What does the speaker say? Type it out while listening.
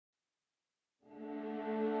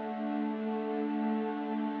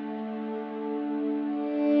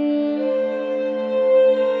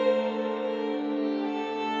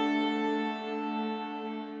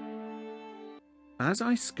As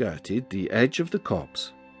I skirted the edge of the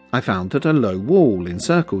copse, I found that a low wall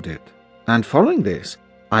encircled it, and following this,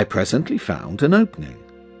 I presently found an opening.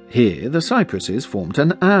 Here the cypresses formed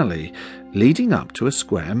an alley, leading up to a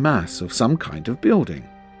square mass of some kind of building.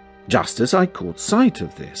 Just as I caught sight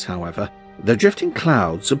of this, however, the drifting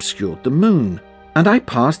clouds obscured the moon, and I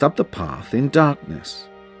passed up the path in darkness.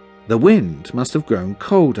 The wind must have grown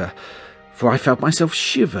colder, for I felt myself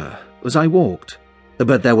shiver as I walked,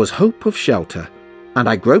 but there was hope of shelter, and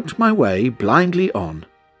I groped my way blindly on.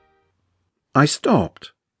 I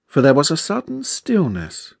stopped, for there was a sudden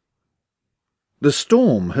stillness. The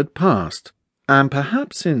storm had passed, and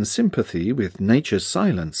perhaps in sympathy with nature's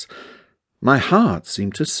silence, my heart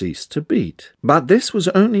seemed to cease to beat. But this was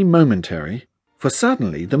only momentary, for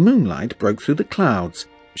suddenly the moonlight broke through the clouds,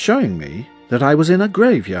 showing me that I was in a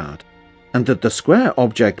graveyard, and that the square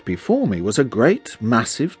object before me was a great,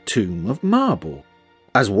 massive tomb of marble,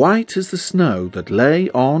 as white as the snow that lay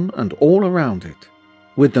on and all around it.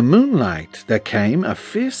 With the moonlight there came a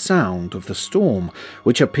fierce sound of the storm,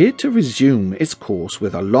 which appeared to resume its course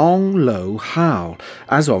with a long, low howl,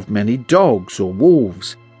 as of many dogs or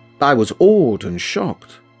wolves. I was awed and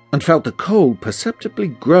shocked, and felt the cold perceptibly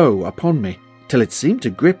grow upon me, till it seemed to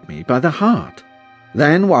grip me by the heart.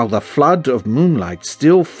 Then, while the flood of moonlight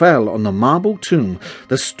still fell on the marble tomb,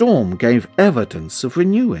 the storm gave evidence of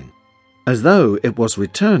renewing, as though it was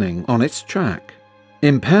returning on its track.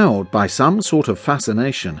 Impelled by some sort of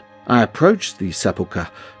fascination, I approached the sepulchre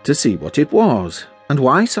to see what it was, and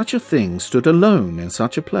why such a thing stood alone in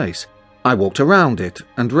such a place. I walked around it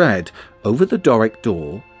and read, over the Doric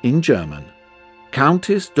door, in German,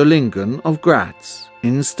 Countess Dollingen of Gratz,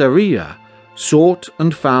 in Styria, sought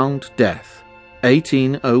and found death,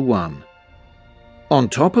 1801. On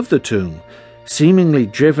top of the tomb, seemingly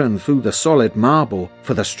driven through the solid marble,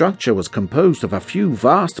 for the structure was composed of a few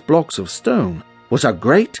vast blocks of stone, was a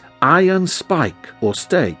great iron spike or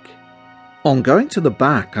stake. On going to the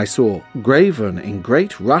back, I saw, graven in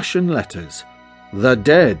great Russian letters, "The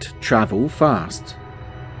dead travel fast."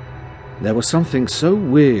 There was something so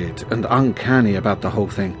weird and uncanny about the whole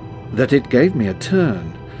thing that it gave me a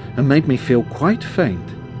turn and made me feel quite faint.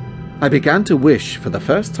 I began to wish for the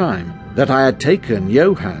first time that I had taken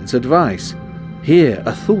Johann's advice. Here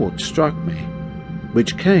a thought struck me,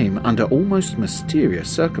 which came under almost mysterious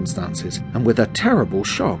circumstances and with a terrible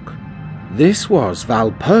shock. This was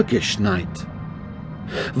Walpurgis night.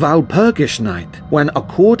 Walpurgis night, when,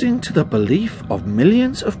 according to the belief of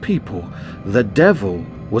millions of people, the devil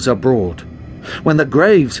was abroad, when the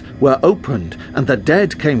graves were opened and the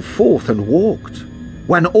dead came forth and walked,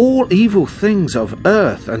 when all evil things of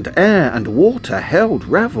earth and air and water held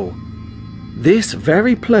revel. This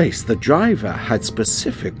very place the driver had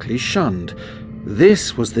specifically shunned.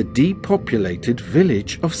 This was the depopulated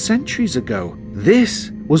village of centuries ago.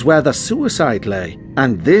 This was where the suicide lay,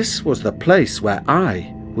 and this was the place where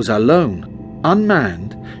I was alone,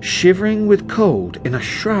 unmanned, shivering with cold in a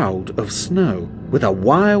shroud of snow, with a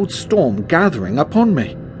wild storm gathering upon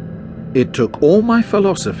me. It took all my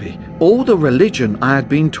philosophy, all the religion I had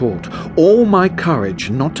been taught, all my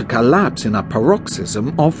courage not to collapse in a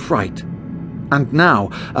paroxysm of fright. And now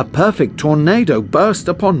a perfect tornado burst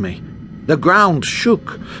upon me. The ground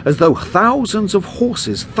shook as though thousands of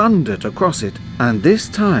horses thundered across it, and this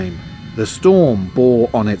time the storm bore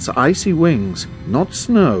on its icy wings not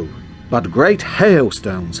snow, but great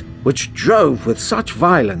hailstones, which drove with such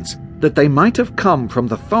violence that they might have come from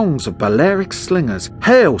the thongs of Balearic slingers,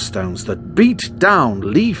 hailstones that beat down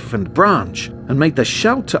leaf and branch and made the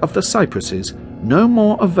shelter of the cypresses no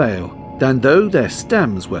more avail than though their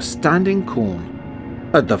stems were standing corn.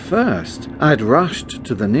 At the first, I had rushed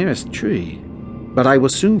to the nearest tree, but I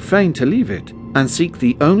was soon fain to leave it and seek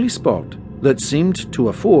the only spot that seemed to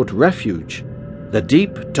afford refuge, the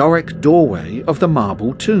deep Doric doorway of the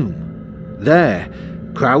marble tomb. There,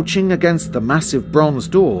 crouching against the massive bronze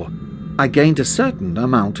door, I gained a certain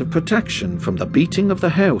amount of protection from the beating of the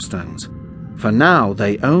hailstones, for now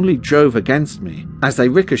they only drove against me as they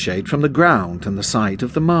ricocheted from the ground and the side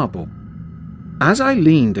of the marble. As I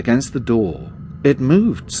leaned against the door, it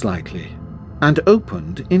moved slightly and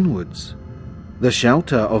opened inwards. The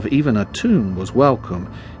shelter of even a tomb was welcome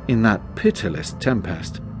in that pitiless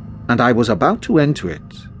tempest, and I was about to enter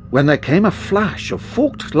it when there came a flash of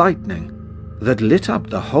forked lightning that lit up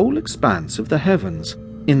the whole expanse of the heavens.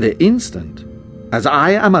 In the instant, as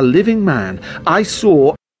I am a living man, I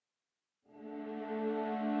saw